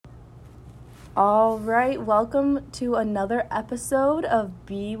All right, welcome to another episode of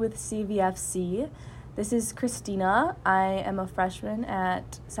Be with CVFC. This is Christina. I am a freshman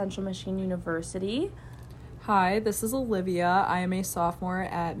at Central Michigan University. Hi, this is Olivia. I am a sophomore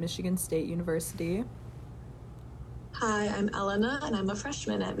at Michigan State University. Hi, I'm Elena, and I'm a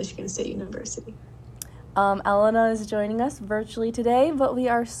freshman at Michigan State University. Elena is joining us virtually today, but we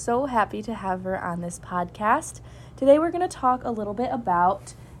are so happy to have her on this podcast. Today we're going to talk a little bit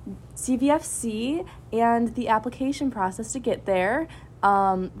about CVFC and the application process to get there.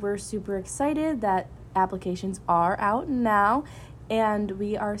 We're super excited that applications are out now, and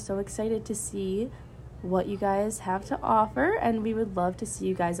we are so excited to see what you guys have to offer, and we would love to see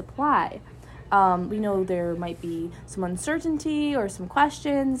you guys apply. We know there might be some uncertainty or some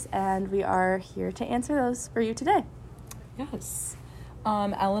questions, and we are here to answer those for you today. Yes.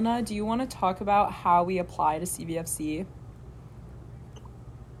 Elena, do you want to talk about how we apply to CVFC?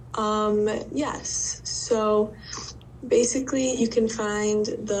 Yes. So basically, you can find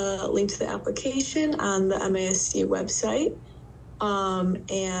the link to the application on the MASC website.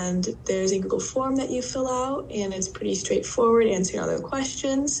 And there's a Google form that you fill out, and it's pretty straightforward, answering all the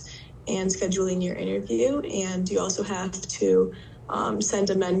questions and scheduling your interview. And you also have to send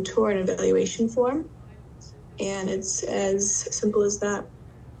a mentor an evaluation form. And it's as simple as that.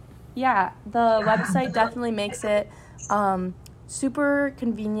 Yeah, the website definitely makes it super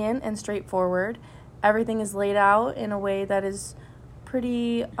convenient and straightforward. Everything is laid out in a way that is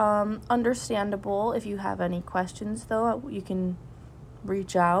pretty understandable. If you have any questions, though, you can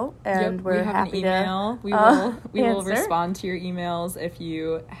reach out, and we're happy an email. to we will answer. respond to your emails if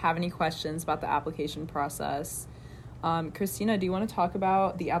you have any questions about the application process. Christina, do you want to talk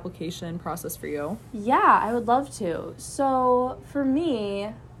about the application process for you? Yeah, I would love to. So for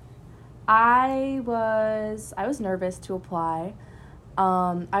me, I was nervous to apply.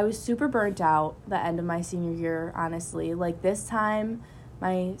 I was super burnt out the end of my senior year, honestly. Like this time,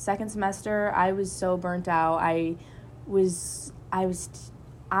 my second semester, I was so burnt out. I was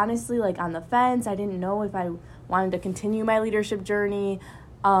honestly like on the fence. I didn't know if I wanted to continue my leadership journey.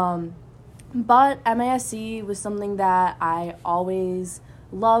 But MASC was something that I always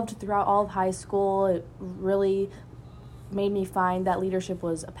loved throughout all of high school. It really made me find that leadership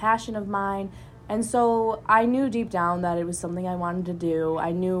was a passion of mine. And so I knew deep down that it was something I wanted to do.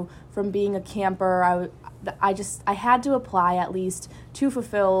 I knew from being a camper, I had to apply at least to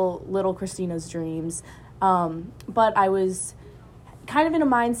fulfill little Christina's dreams. But I was kind of in a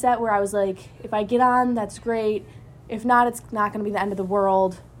mindset where I was like, if I get on, that's great. If not, it's not going to be the end of the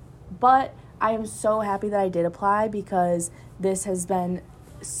world. But I am so happy that I did apply, because this has been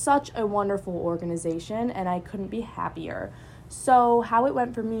such a wonderful organization, and I couldn't be happier. So how it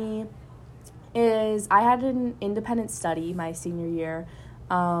went for me is I had an independent study my senior year.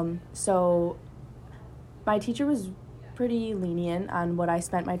 So my teacher was pretty lenient on what I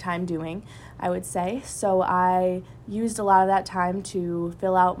spent my time doing, I would say. So I used a lot of that time to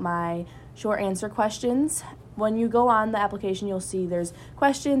fill out my short answer questions. When you go on the application, you'll see there's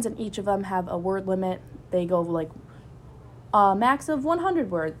questions, and each of them have a word limit. They go like max of 100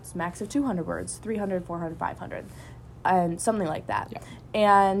 words, max of 200 words, 300, 400, 500, and something like that. Yeah.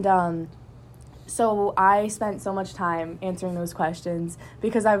 And so I spent so much time answering those questions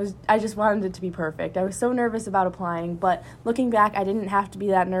because I just wanted it to be perfect. I was so nervous about applying, but looking back, I didn't have to be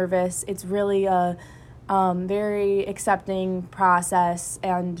that nervous. It's really a very accepting process,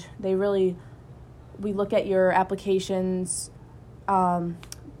 and we look at your applications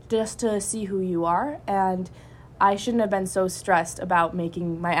just to see who you are, and I shouldn't have been so stressed about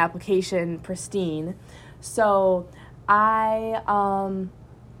making my application pristine. So I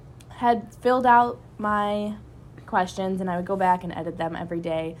had filled out my questions, and I would go back and edit them every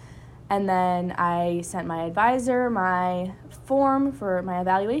day. And then I sent my advisor my form for my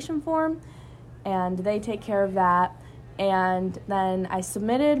evaluation form, and they take care of that. And then I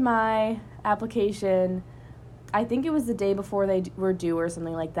submitted my application, I think it was the day before they were due or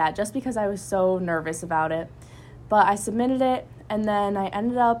something like that, just because I was so nervous about it. But I submitted it, and then I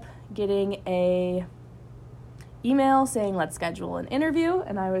ended up getting a email saying, let's schedule an interview.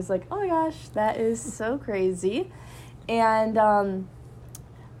 And I was like, oh my gosh, that is so crazy. And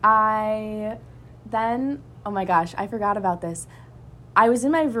I forgot about this. I was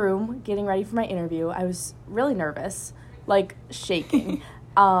in my room getting ready for my interview. I was really nervous, like shaking,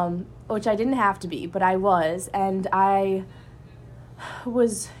 which I didn't have to be, but I was. And I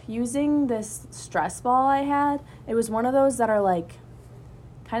was using this stress ball I had. It was one of those that are like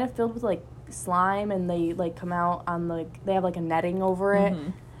kind of filled with like slime, and they like come out on like, they have like a netting over it.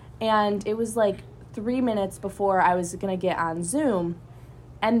 And it was like 3 minutes before I was gonna get on Zoom,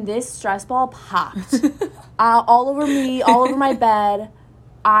 and this stress ball popped all over me, all over my bed.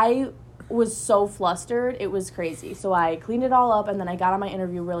 I was so flustered. It was crazy. So I cleaned it all up, and then I got on my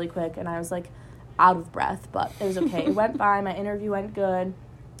interview really quick, and I was, like, out of breath, but it was okay. It went fine. My interview went good.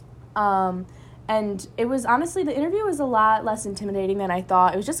 And it was, honestly, the interview was a lot less intimidating than I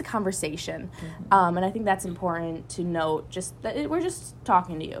thought. It was just a conversation. And I think that's important to note, just that we're just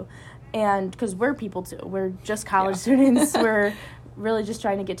talking to you. And because we're people, too. We're just college students. We're really just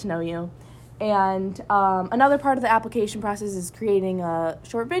trying to get to know you. And another part of the application process is creating a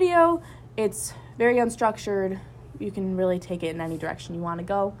short video. It's very unstructured. You can really take it in any direction you want to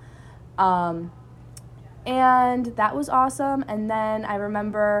go. And that was awesome. And then I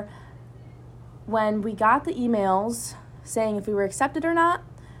remember when we got the emails saying if we were accepted or not,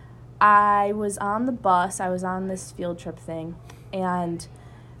 I was on the bus. I was on this field trip thing. And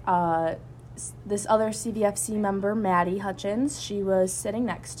this other CVFC member, Maddie Hutchins, she was sitting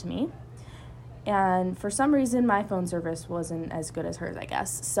next to me. And for some reason, my phone service wasn't as good as hers, I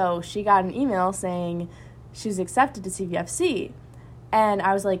guess. So she got an email saying she was accepted to CVFC. And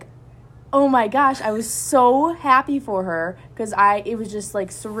I was like, oh my gosh, I was so happy for her because it was just like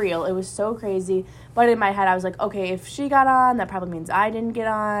surreal. It was so crazy. But in my head, I was like, okay, if she got on, that probably means I didn't get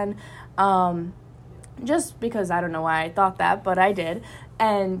on. Just because I don't know why I thought that, but I did.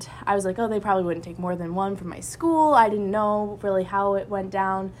 And I was like, oh, they probably wouldn't take more than one from my school. I didn't know really how it went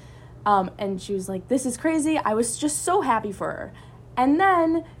down. And she was like, this is crazy. I was just so happy for her. And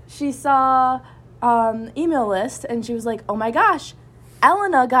then she saw email list, and she was like, oh my gosh,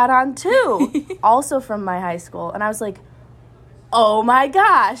 Elena got on too, also from my high school. And I was like, oh my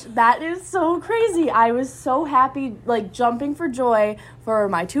gosh, that is so crazy. I was so happy, like jumping for joy for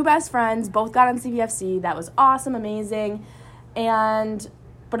my two best friends. Both got on CVFC. That was awesome, amazing.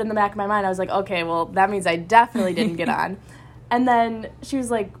 But in the back of my mind, I was like, okay, well, that means I definitely didn't get on. And then she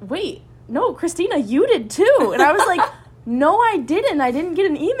was like, wait, no, Christina, you did too. And I was like, no, I didn't. I didn't get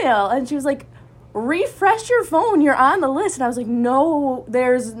an email. And she was like, refresh your phone, you're on the list. And I was like, no,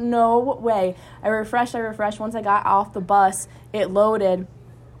 there's no way. I refreshed. Once I got off the bus, it loaded,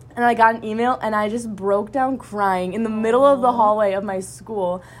 and I got an email, and I just broke down crying in the middle of the hallway of my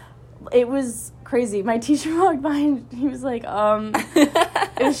school. It was crazy. My teacher walked by, and he was like,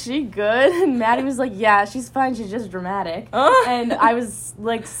 is she good? And Maddie was like, yeah, she's fine, she's just dramatic. And I was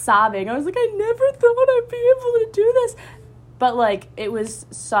like sobbing. I was like, I never thought I'd be able to do this. But, like, it was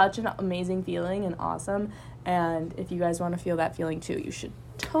such an amazing feeling and awesome. And if you guys want to feel that feeling, too, you should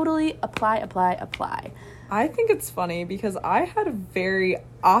totally apply. I think it's funny because I had a very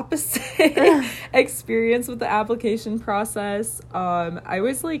opposite experience with the application process. I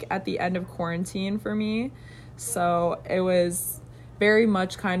was, like, at the end of quarantine for me. So it was very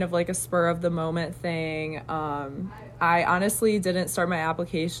much kind of like a spur-of-the-moment thing. I honestly didn't start my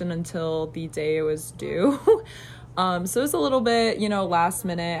application until the day it was due. So it was a little bit, last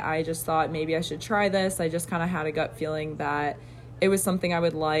minute. I just thought maybe I should try this. I just kind of had a gut feeling that it was something I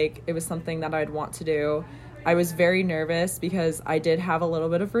would like. It was something that I'd want to do. I was very nervous because I did have a little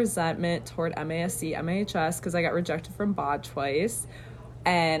bit of resentment toward MASC, MAHS, because I got rejected from BOD twice.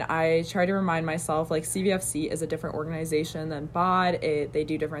 And I tried to remind myself, like, CVFC is a different organization than BOD. They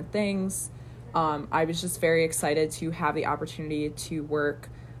do different things. I was just very excited to have the opportunity to work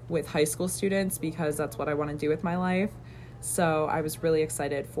with high school students because that's what I want to do with my life. So I was really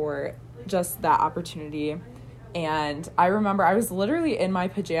excited for just that opportunity. And I remember I was literally in my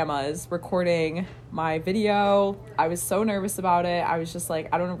pajamas recording my video. I was so nervous about it. I was just like,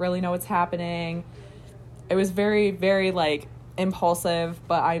 I don't really know what's happening. It was very, very like impulsive,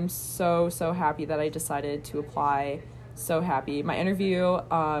 but I'm so happy that I decided to apply. So happy. My interview,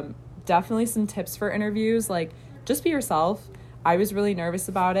 definitely some tips for interviews, like just be yourself. I was really nervous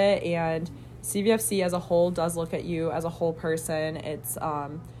about it, and CVFC as a whole does look at you as a whole person. It's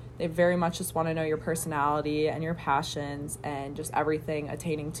they very much just want to know your personality and your passions and just everything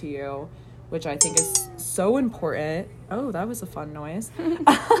attaining to you, which I think is so important. Oh, that was a fun noise.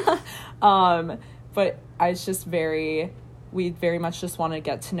 But we very much just want to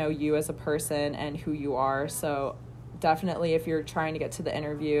get to know you as a person and who you are. So definitely, if you're trying to get to the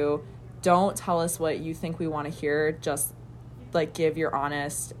interview, don't tell us what you think we want to hear. Just like give your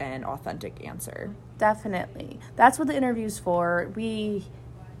honest and authentic answer. Definitely. That's what the interview's for. We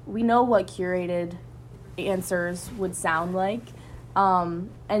know what curated answers would sound like.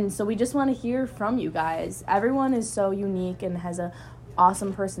 And so we just want to hear from you guys. Everyone is so unique and has a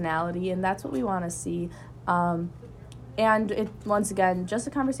awesome personality, and that's what we want to see. And it, once again, just a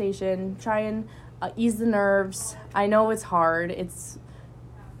conversation. Try and ease the nerves. I know it's hard.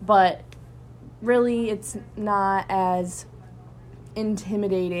 But really it's not as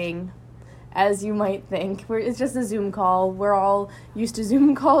intimidating as you might think. It's just a Zoom call. We're all used to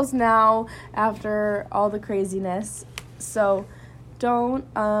Zoom calls now after all the craziness. So don't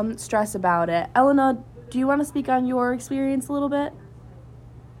stress about it. Elena, do you want to speak on your experience a little bit?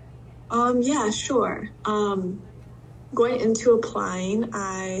 Yeah, sure. Going into applying,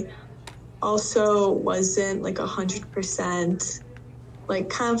 I also wasn't like 100% like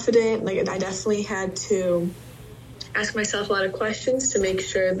confident. Like I definitely had to ask myself a lot of questions to make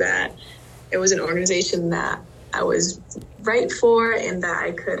sure that it was an organization that I was right for and that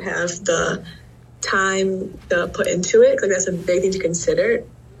I could have the time to put into it. Like that's a big thing to consider.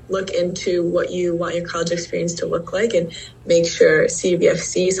 Look into what you want your college experience to look like and make sure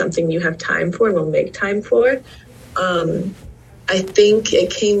CVFC is something you have time for and will make time for. I think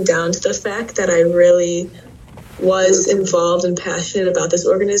it came down to the fact that I really was involved and passionate about this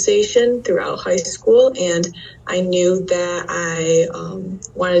organization throughout high school, and I knew that I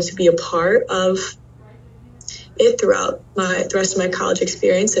wanted to be a part of it throughout the rest of my college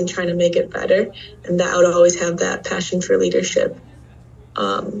experience and trying to make it better, and that I would always have that passion for leadership,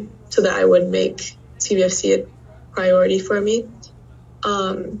 so that I would make CVFC a priority for me.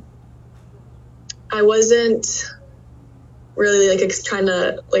 I wasn't really like trying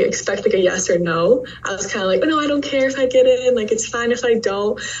to like expect like a yes or no. I was kind of like, oh no, I don't care if I get in, like it's fine if I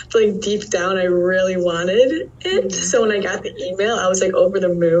don't, but like deep down I really wanted it. So when I got the email, I was like over the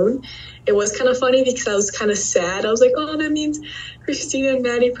moon. It was kind of funny because I was kind of sad. I was like, oh, that means Christina and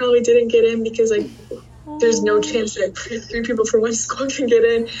Maddie probably didn't get in because like there's no chance that 3 people from one school can get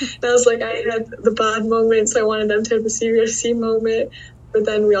in. And I was like, I had the bod moment, so I wanted them to have the CVFC moment. But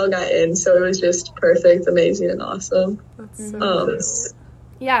then we all got in, so it was just perfect, amazing, and awesome. That's so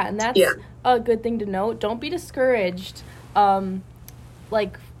Yeah, and that's a good thing to note. Don't be discouraged.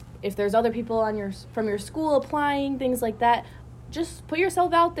 Like, if there's other people from your school applying, things like that, just put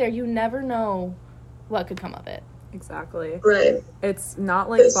yourself out there. You never know what could come of it. Exactly. Right. It's not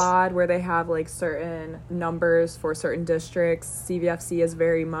like BOD where they have like certain numbers for certain districts. CVFC is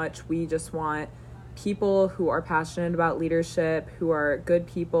very much, we just want people who are passionate about leadership, who are good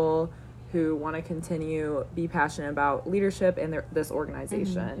people, who want to be passionate about leadership and this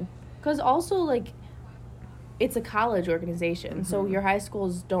organization. Because also, like, it's a college organization, so your high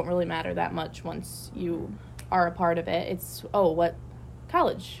schools don't really matter that much once you are a part of it. It's, what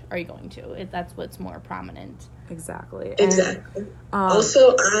college are you going to? That's what's more prominent. Exactly. Exactly.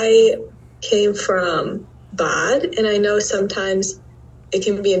 Also, I came from BOD, and I know sometimes it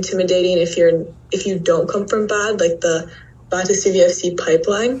can be intimidating if you don't come from BOD, like the BOD to CVFC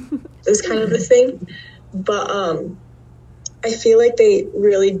pipeline is kind of a thing. But I feel like they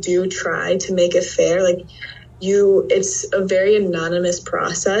really do try to make it fair. Like it's a very anonymous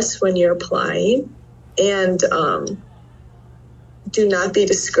process when you're applying, and do not be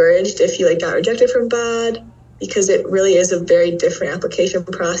discouraged if you got rejected from BOD, because it really is a very different application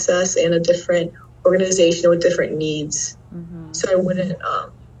process and a different organization with different needs. So I wouldn't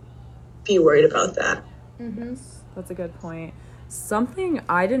be worried about that. That's a good point. Something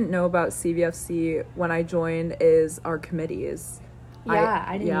I didn't know about CVFC when I joined is our committees.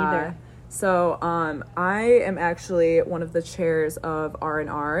 I didn't either. So I am actually one of the chairs of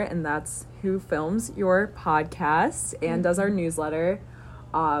R&R, and that's who films your podcast and does our newsletter.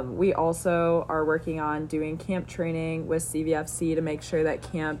 We also are working on doing camp training with CVFC to make sure that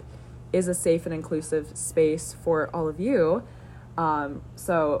camp is a safe and inclusive space for all of you.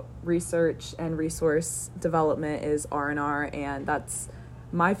 So research and resource development is R&R, and that's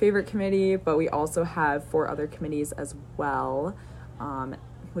my favorite committee, but we also have 4 other committees as well.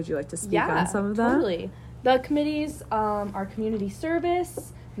 Would you like to speak on some of them? Totally. The committees are community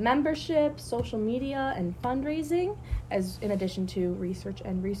service, membership, social media, and fundraising, as in addition to research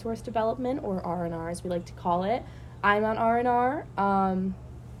and resource development, or R&R as we like to call it. I'm on R&R,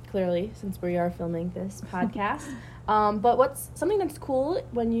 clearly, since we are filming this podcast. But what's something that's cool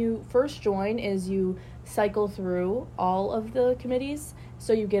when you first join is you cycle through all of the committees,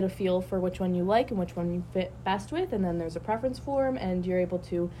 so you get a feel for which one you like and which one you fit best with, and then there's a preference form, and you're able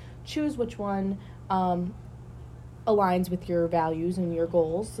to choose which one aligns with your values and your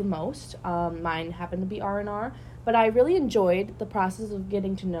goals the most. Mine happened to be R&R, but I really enjoyed the process of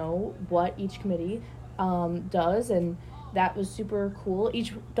getting to know what each committee does, and that was super cool.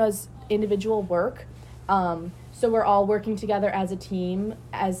 Each does individual work, so we're all working together as a team,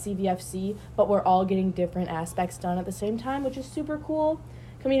 as CVFC, but we're all getting different aspects done at the same time, which is super cool.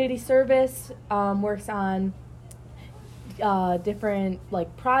 Community service works on different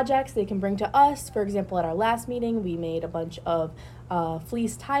projects they can bring to us. For example, at our last meeting, we made a bunch of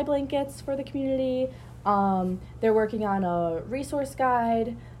fleece tie blankets for the community. They're working on a resource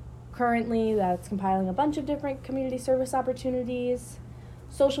guide currently that's compiling a bunch of different community service opportunities.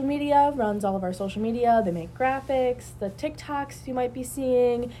 Social media runs all of our social media. They make graphics, the TikToks you might be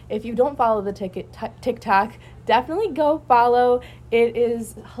seeing. If you don't follow the TikTok, definitely go follow. It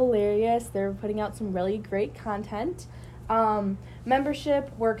is hilarious. They're putting out some really great content.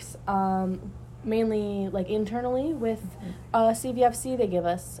 Membership works mainly like internally with CVFC. They give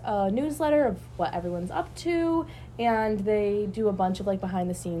us a newsletter of what everyone's up to, and they do a bunch of like behind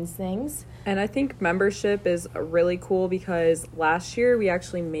the scenes things. And I think membership is really cool because last year we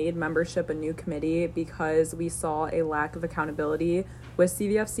actually made membership a new committee because we saw a lack of accountability with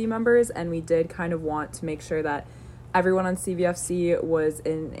CVFC members, and we did kind of want to make sure that everyone on CVFC was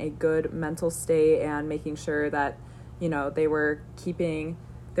in a good mental state and making sure that, you know, they were keeping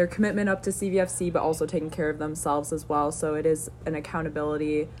their commitment up to CVFC but also taking care of themselves as well. So it is an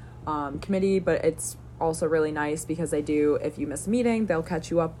accountability committee, but it's also really nice because they do, if you miss a meeting, they'll catch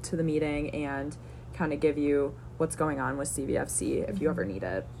you up to the meeting and kind of give you what's going on with CVFC if you ever need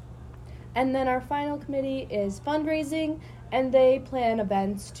it. And then our final committee is fundraising, and they plan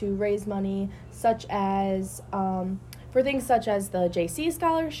events to raise money such as for things such as the JC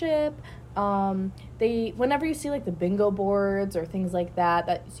scholarship. Whenever you see like the bingo boards or things like that,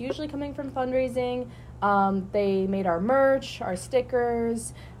 that's usually coming from fundraising. They made our merch, our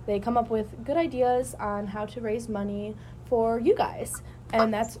stickers. They come up with good ideas on how to raise money for you guys,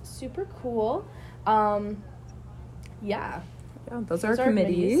 and that's super cool. Yeah, those are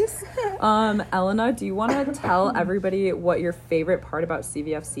committees. Elena, do you want to tell everybody what your favorite part about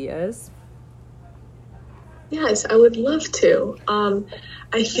CVFC is? Yes, I would love to.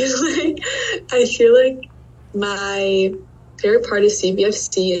 I feel like my favorite part of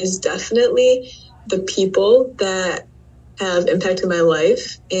CVFC is definitely the people that have impacted my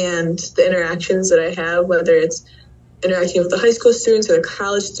life and the interactions that I have, whether it's interacting with the high school students or the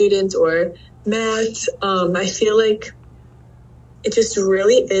college students or math. I feel like it just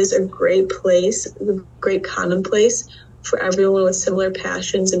really is a great place, a great common place for everyone with similar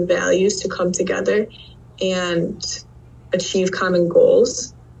passions and values to come together and achieve common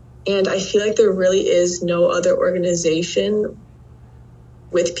goals. And I feel like there really is no other organization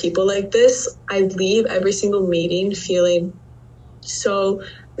with people like this. I leave every single meeting feeling so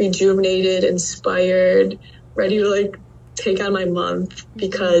rejuvenated, inspired, ready to like take on my month,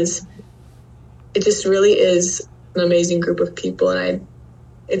 because it just really is an amazing group of people. And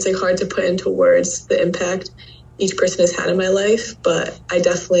it's like hard to put into words the impact each person has had in my life, but I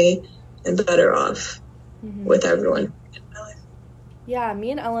definitely am better off with everyone in my life. Yeah,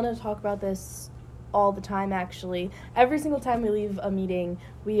 me and Elena talk about this all the time, actually. Every single time we leave a meeting,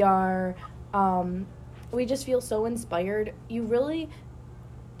 we just feel so inspired.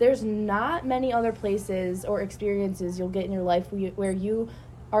 There's not many other places or experiences you'll get in your life where you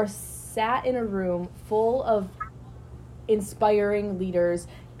are sat in a room full of inspiring leaders.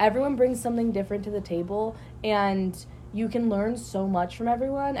 Everyone brings something different to the table, and you can learn so much from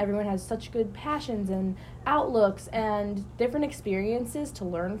everyone. Everyone has such good passions and outlooks and different experiences to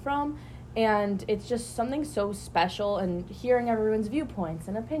learn from. And it's just something so special, and hearing everyone's viewpoints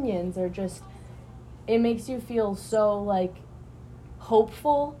and opinions are just, it makes you feel so like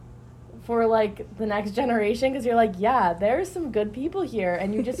hopeful for like the next generation, because you're like, yeah, there's some good people here,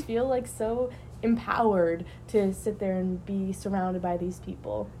 and you just feel like so empowered to sit there and be surrounded by these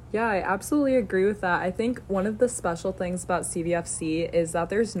people. Yeah, I absolutely agree with that. I think one of the special things about CVFC is that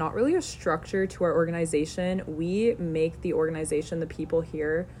there's not really a structure to our organization. We make the organization, the people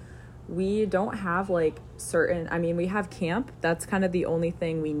here. We don't have like we have camp. That's kind of the only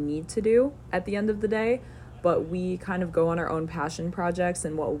thing we need to do at the end of the day. But we kind of go on our own passion projects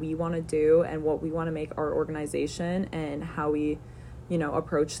and what we want to do and what we want to make our organization and how we,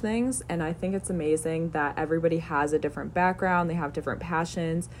 approach things. And I think it's amazing that everybody has a different background. They have different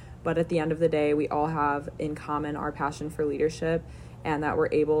passions. But at the end of the day, we all have in common our passion for leadership, and that we're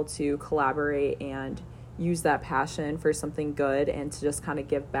able to collaborate and use that passion for something good and to just kind of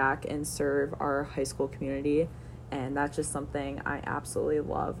give back and serve our high school community. And that's just something I absolutely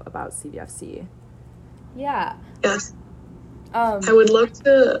love about CVFC. Yeah. Yes. I would love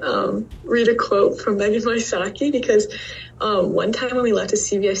to read a quote from Megan Wysocki, because one time when we left a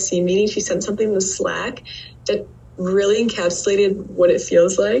CVFC meeting, she sent something in the Slack that really encapsulated what it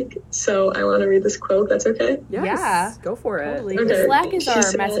feels like. So I want to read this quote. That's okay? Yes, yeah. Go for it. Totally. Okay. The Slack is our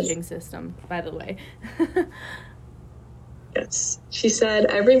messaging system, by the way. Yes. She said,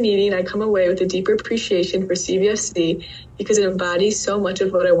 "Every meeting I come away with a deeper appreciation for CVFC because it embodies so much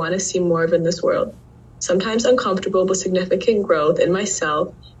of what I want to see more of in this world. Sometimes uncomfortable but significant growth in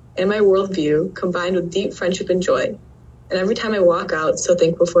myself and my worldview combined with deep friendship and joy. And every time I walk out, so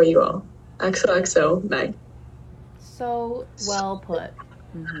thankful for you all. XOXO, Meg. So well put.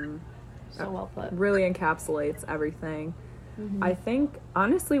 So well put. Really encapsulates everything. I think,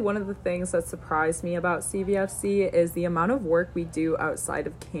 honestly, one of the things that surprised me about CVFC is the amount of work we do outside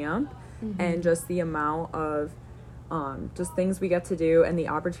of camp and just the amount of just things we get to do and the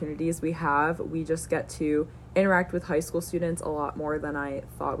opportunities we have. We just get to interact with high school students a lot more than I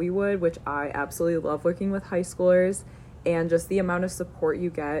thought we would, which I absolutely love working with high schoolers, and just the amount of support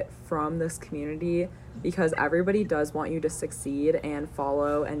you get from this community, because everybody does want you to succeed and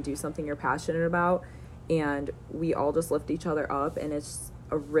follow and do something you're passionate about, and we all just lift each other up, and it's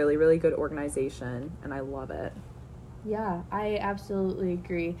a really, really good organization, and I love it. Yeah, I absolutely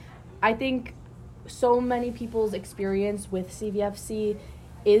agree. I think so many people's experience with CVFC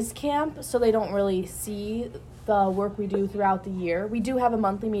is camp, so they don't really see the work we do throughout the year. We do have a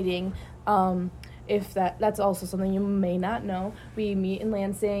monthly meeting. If that's also something you may not know. We meet in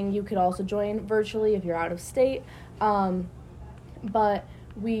Lansing. You could also join virtually if you're out of state. But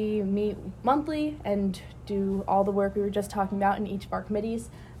we meet monthly and do all the work we were just talking about in each of our committees.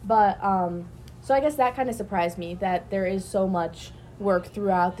 But so I guess that kind of surprised me that there is so much work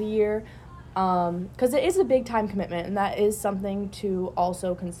throughout the year, because it is a big time commitment, and that is something to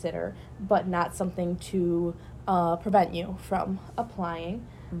also consider, but not something to prevent you from applying.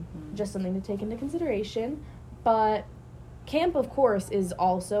 Just something to take into consideration. But camp, of course, is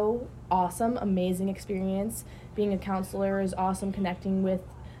also awesome, amazing experience. Being a counselor is awesome. Connecting with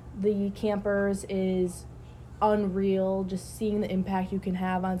the campers is unreal. Just seeing the impact you can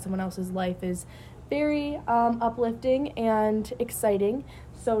have on someone else's life is very uplifting and exciting.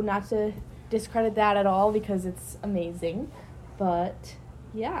 So not to discredit that at all, because it's amazing. But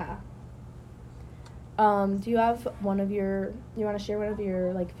yeah. Do you have you want to share one of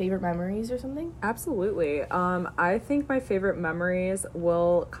your like favorite memories or something? Absolutely. I think my favorite memories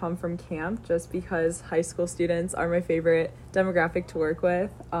will come from camp, just because high school students are my favorite demographic to work with.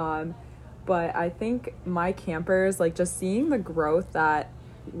 But I think my campers, like just seeing the growth that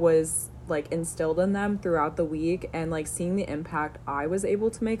was like instilled in them throughout the week, and like seeing the impact I was able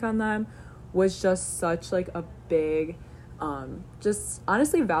to make on them was just such like a big just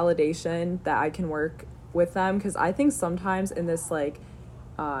honestly validation that I can work with them, because I think sometimes in this like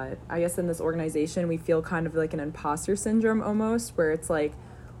I guess in this organization we feel kind of like an imposter syndrome almost, where it's like,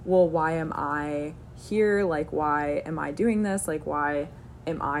 well, why am I here? Like, why am I doing this? Like, why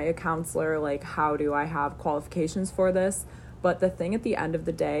am I a counselor? Like, how do I have qualifications for this? But the thing at the end of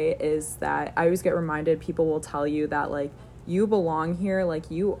the day is that I always get reminded, people will tell you that like you belong here,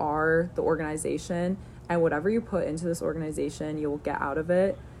 like you are the organization, and whatever you put into this organization, you will get out of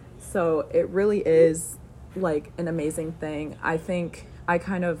it. So it really is like an amazing thing. I think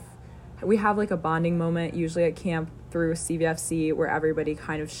we have like a bonding moment usually at camp through CVFC, where everybody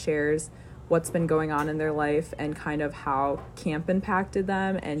kind of shares what's been going on in their life and kind of how camp impacted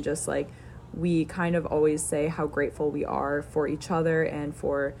them, and just like we kind of always say how grateful we are for each other and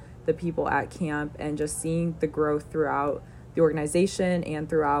for the people at camp, and just seeing the growth throughout the organization and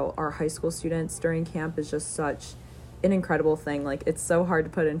throughout our high school students during camp is just such an incredible thing. Like, it's so hard to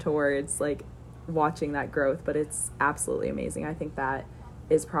put into words, like watching that growth, but it's absolutely amazing. I think that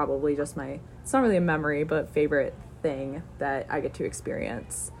is probably just it's not really a memory, but favorite thing that I get to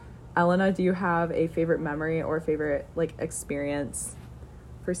experience. Elena, do you have a favorite memory or favorite like experience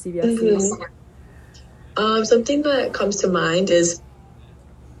for CVFC? Something that comes to mind is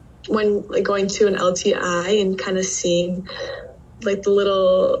when like going to an LTI and kind of seeing like the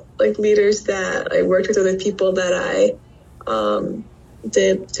little like leaders that I worked with, other people that I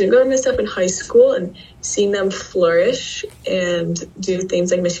did student government stuff in high school, and seeing them flourish and do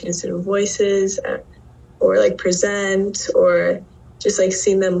things like Michigan Student Voices or like present, or just like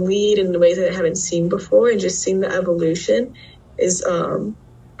seeing them lead in ways that I haven't seen before, and just seeing the evolution is a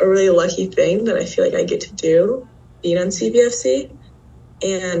really lucky thing that I feel like I get to do being on CVFC.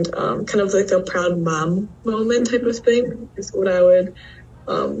 And kind of like a proud mom moment type of thing is what I would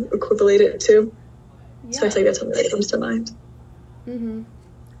equivalent it to. Yeah. So I think that's something that comes to mind.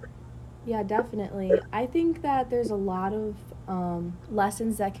 Yeah, definitely. I think that there's a lot of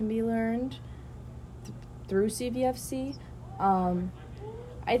lessons that can be learned through CVFC.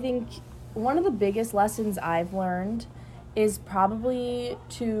 I think one of the biggest lessons I've learned is probably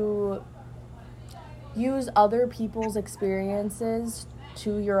to use other people's experiences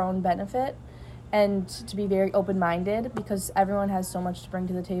to your own benefit, and to be very open-minded, because everyone has so much to bring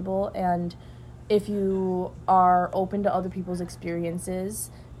to the table, and if you are open to other people's experiences,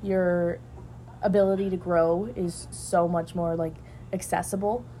 your ability to grow is so much more like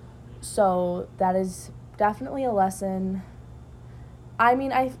accessible. So that is definitely a lesson. I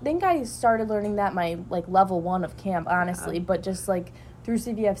mean, I think I started learning that my, like, level 1 of camp, honestly, but just, like, through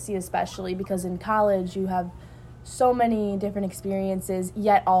CVFC especially, because in college you have so many different experiences,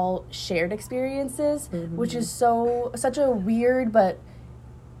 yet all shared experiences, which is such a weird, but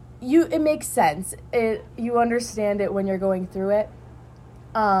it makes sense. You understand it when you're going through it.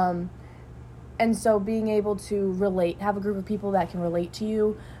 And so being able to have a group of people that can relate to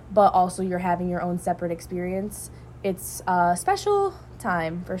you, but also you're having your own separate experience, it's a special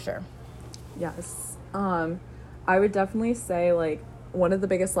time for sure. Yes. I would definitely say, like, one of the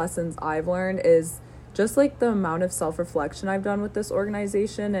biggest lessons I've learned is just, like, the amount of self-reflection I've done with this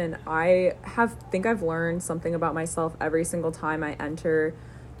organization, and I think I've learned something about myself every single time I enter,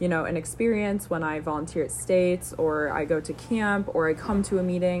 you know, an experience. When I volunteer at States, or I go to camp, or I come to a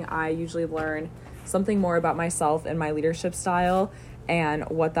meeting, I usually learn something more about myself and my leadership style and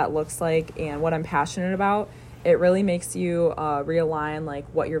what that looks like and what I'm passionate about. It really makes you realign, like,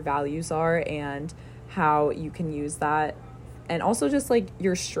 what your values are and how you can use that. And also just, like,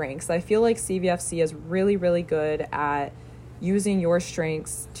 your strengths. I feel like CVFC is really, really good at using your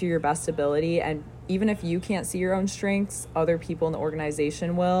strengths to your best ability. And even if you can't see your own strengths, other people in the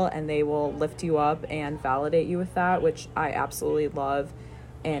organization will, and they will lift you up and validate you with that, which I absolutely love.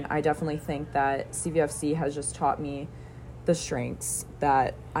 And I definitely think that CVFC has just taught me the strengths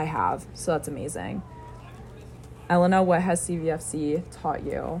that I have. So that's amazing. Elena, what has CVFC taught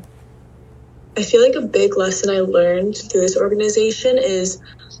you? I feel like a big lesson I learned through this organization is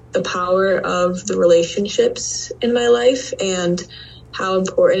the power of the relationships in my life and how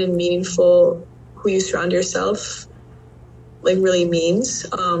important and meaningful who you surround yourself, like, really means.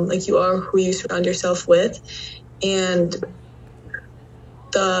 Like, you are who you surround yourself with. And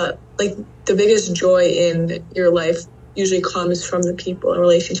the biggest joy in your life usually comes from the people and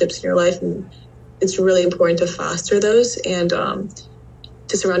relationships in your life. And it's really important to foster those and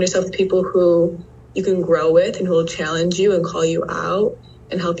to surround yourself with people who you can grow with and who will challenge you and call you out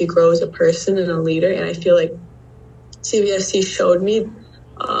and help you grow as a person and a leader. And I feel like CVFC showed me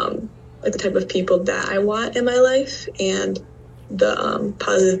like the type of people that I want in my life and the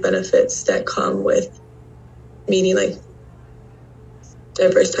positive benefits that come with meeting, like,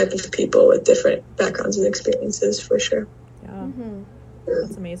 diverse type of people with different backgrounds and experiences, for sure. Yeah,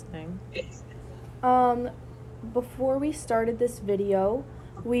 that's amazing. Before we started this video,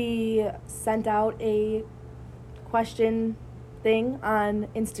 we sent out a question thing on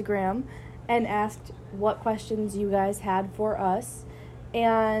Instagram and asked what questions you guys had for us.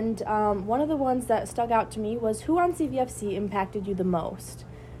 And one of the ones that stuck out to me was, who on CVFC impacted you the most?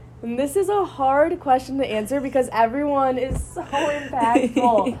 And this is a hard question to answer because everyone is so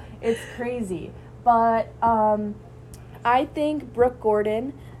impactful. It's crazy. But I think Brooke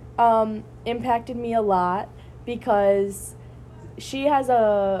Gordon impacted me a lot because she has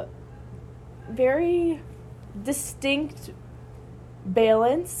a very distinct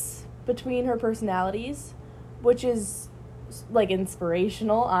balance between her personalities, which is, like,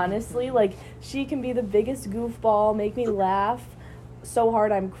 inspirational, honestly. Like, she can be the biggest goofball, make me laugh so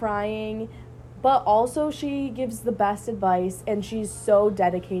hard I'm crying, but also she gives the best advice, and she's so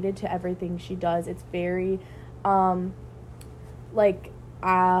dedicated to everything she does. It's very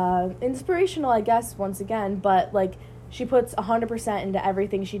inspirational, I guess, once again, but, like, she puts 100% into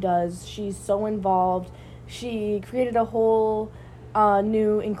everything she does. She's so involved. She created a whole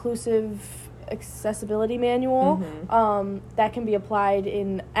new inclusive accessibility manual that can be applied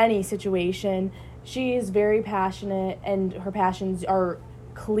in any situation. She is very passionate, and her passions are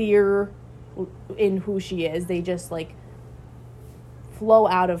clear in who she is. They just, like, flow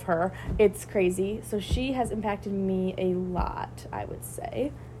out of her. It's crazy. So she has impacted me a lot, I would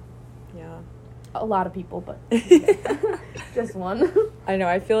say. Yeah. A lot of people, but just one. I know.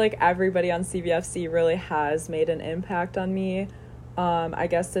 I feel like everybody on CVFC really has made an impact on me. I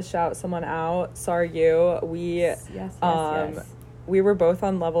guess to shout someone out, Saryu, we were both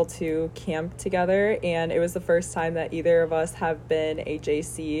on level 2 camp together, and it was the first time that either of us have been a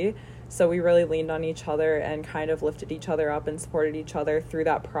JC. So we really leaned on each other and kind of lifted each other up and supported each other through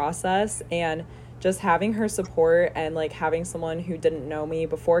that process. And just having her support and, like, having someone who didn't know me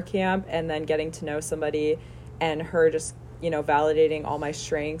before camp and then getting to know somebody and her just, you know, validating all my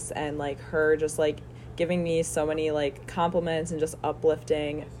strengths and, like, her just, like, giving me so many, like, compliments and just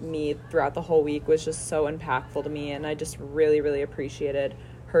uplifting me throughout the whole week was just so impactful to me. And I just really, really appreciated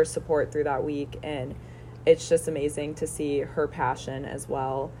her support through that week. And it's just amazing to see her passion as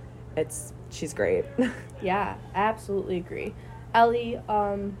well. She's great. Yeah, absolutely agree. Ellie,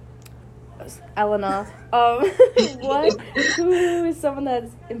 Elena, who is someone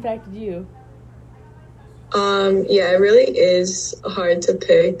that's impacted you? Yeah, it really is hard to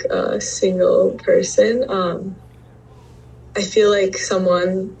pick a single person. I feel like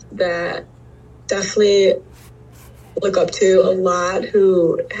someone that definitely look up to a lot,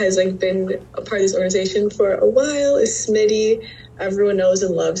 who has like been a part of this organization for a while, is Smitty. Everyone knows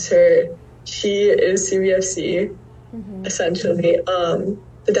and loves her. She is CVFC, essentially.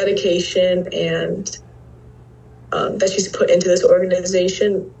 The dedication and that she's put into this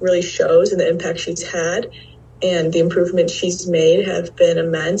organization really shows, and the impact she's had and the improvements she's made have been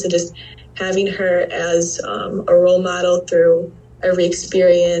immense. And just having her as a role model through every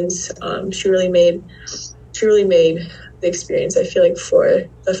experience, she really made the experience, I feel like, for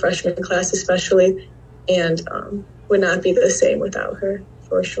the freshman class especially, and would not be the same without her,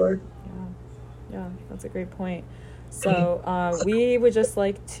 for sure. Yeah, that's a great point. So we would just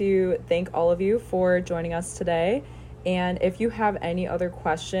like to thank all of you for joining us today. And if you have any other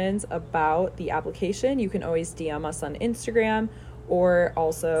questions about the application, you can always DM us on Instagram, or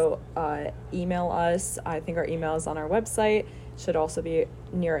also email us. I think our email is on our website. Should also be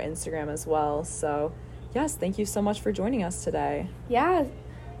near our Instagram as well. So yes, thank you so much for joining us today. Yeah.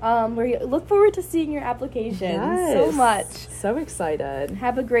 We look forward to seeing your application so much. So excited.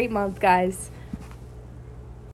 Have a great month, guys.